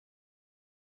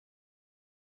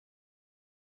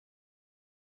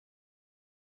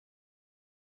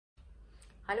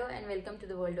Hello and welcome to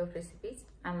the world of recipes.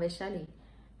 I'm Vaishali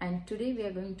and today we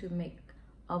are going to make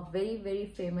a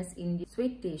very famous Indian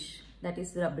sweet dish, that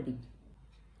is rabdi.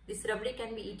 This rabdi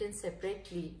can be eaten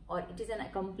separately or it is an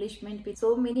accomplishment with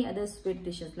so many other sweet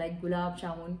dishes like gulab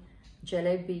jamun,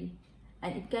 jalebi,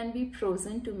 and it can be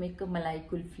frozen to make a malai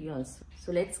kulfi also.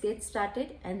 So let's get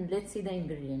started and let's see the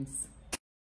ingredients.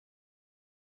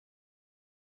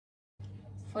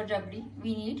 For rabdi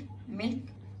we need milk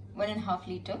 1.5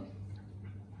 liter,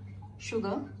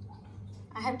 sugar.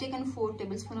 I have taken 4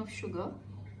 tablespoons of sugar.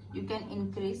 You can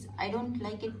increase. I don't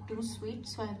like it too sweet,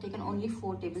 so I have taken only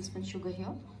 4 tablespoons sugar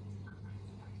here.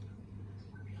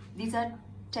 These are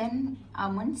 10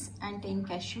 almonds and 10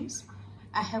 cashews.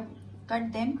 I have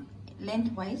cut them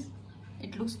lengthwise.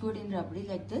 It looks good in rabdi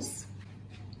like this.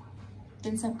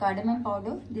 Then some cardamom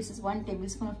powder. This is 1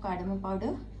 tablespoon of cardamom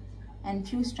powder and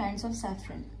few strands of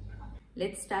saffron.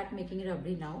 Let's start making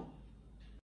rabdi now.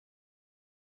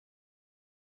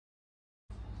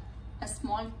 A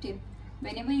small tip: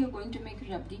 whenever you're going to make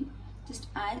rabdi, just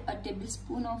add a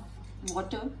tablespoon of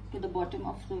water to the bottom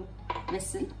of the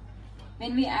vessel.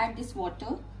 When we add this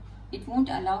water, it won't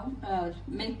allow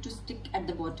milk to stick at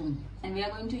the bottom, and we are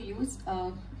going to use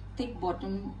a thick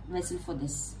bottom vessel for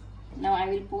this. Now I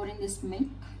will pour in this milk.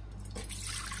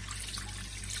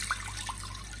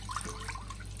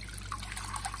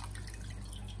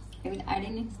 I will add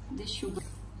in this sugar.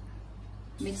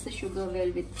 Mix the sugar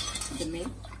well with the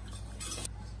milk.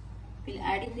 We'll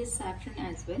add in this saffron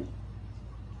as well.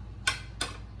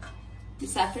 The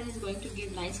saffron is going to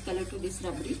give nice color to this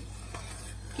rabdi.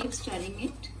 Keep stirring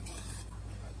it.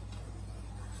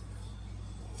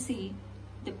 See,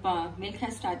 the milk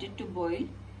has started to boil.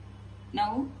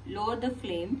 Now lower the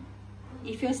flame.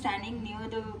 If you're standing near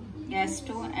the gas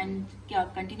stove and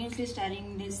continuously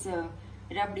stirring this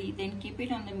rabdi, then keep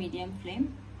it on the medium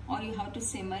flame, or you have to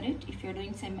simmer it if you're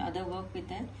doing some other work with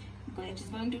that, because it is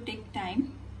going to take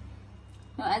time.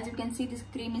 Now as you can see, this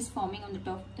cream is forming on the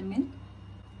top of the milk.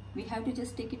 We have to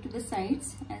just take it to the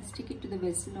sides and stick it to the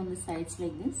vessel on the sides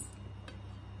like this.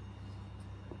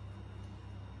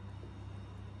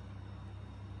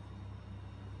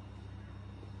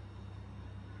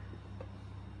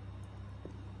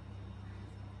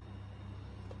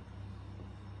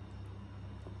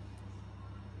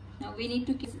 Now we need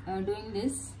to keep doing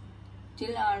this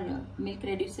till our milk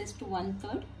reduces to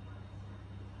 1/3.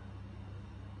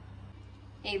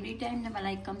 Every time the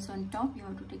malai comes on top, you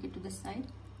have to take it to the side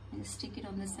and stick it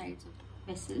on the sides of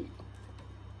the vessel.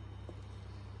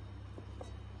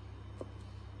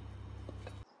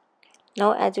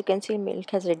 Now as you can see,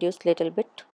 milk has reduced little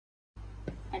bit.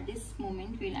 At this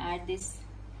moment we'll add this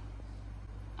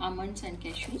almonds and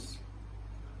cashews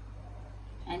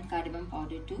and cardamom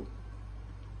powder too.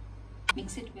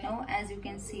 Mix it well. Now as you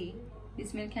can see,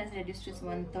 this milk has reduced to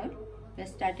 1/3. We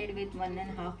started with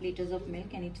 1.5 liters of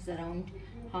milk and it is around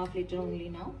half liter only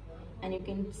now, and you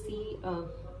can see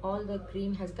all the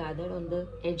cream has gathered on the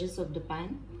edges of the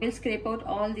pan. We'll scrape out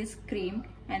all this cream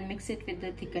and mix it with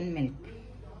the thickened milk.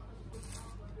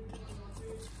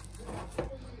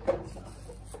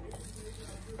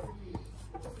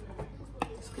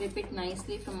 Scrape it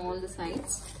nicely from all the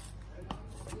sides.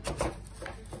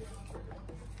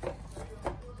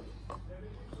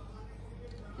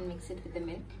 And mix it with the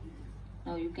milk.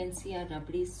 Now you can see our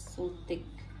rabdi is so thick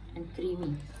and creamy.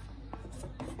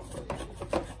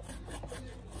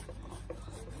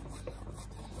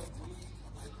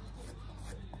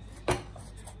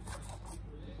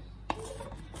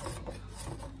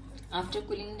 After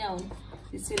cooling down,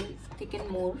 this will thicken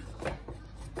more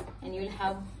and you will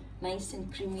have nice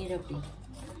and creamy rabdi.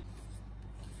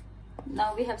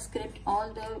 Now we have scraped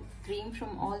all the cream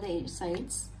from all the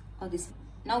sides of this.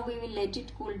 Now we will let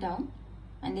it cool down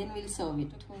and then we'll serve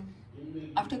it.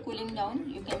 After cooling down,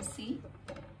 you can see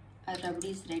our rabdi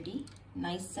is ready.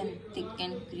 Nice and thick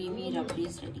and creamy rabdi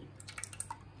is ready.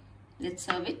 Let's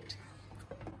serve it.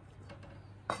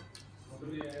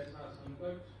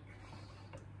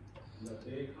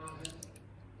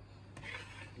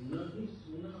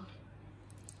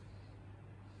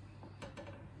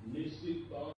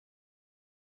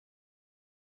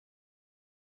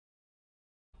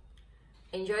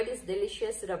 Enjoy this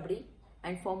delicious rabdi,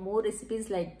 and for more recipes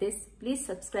like this, please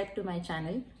subscribe to my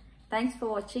channel. Thanks for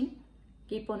watching.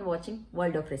 Keep on watching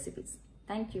World of Recipes.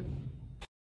 Thank you.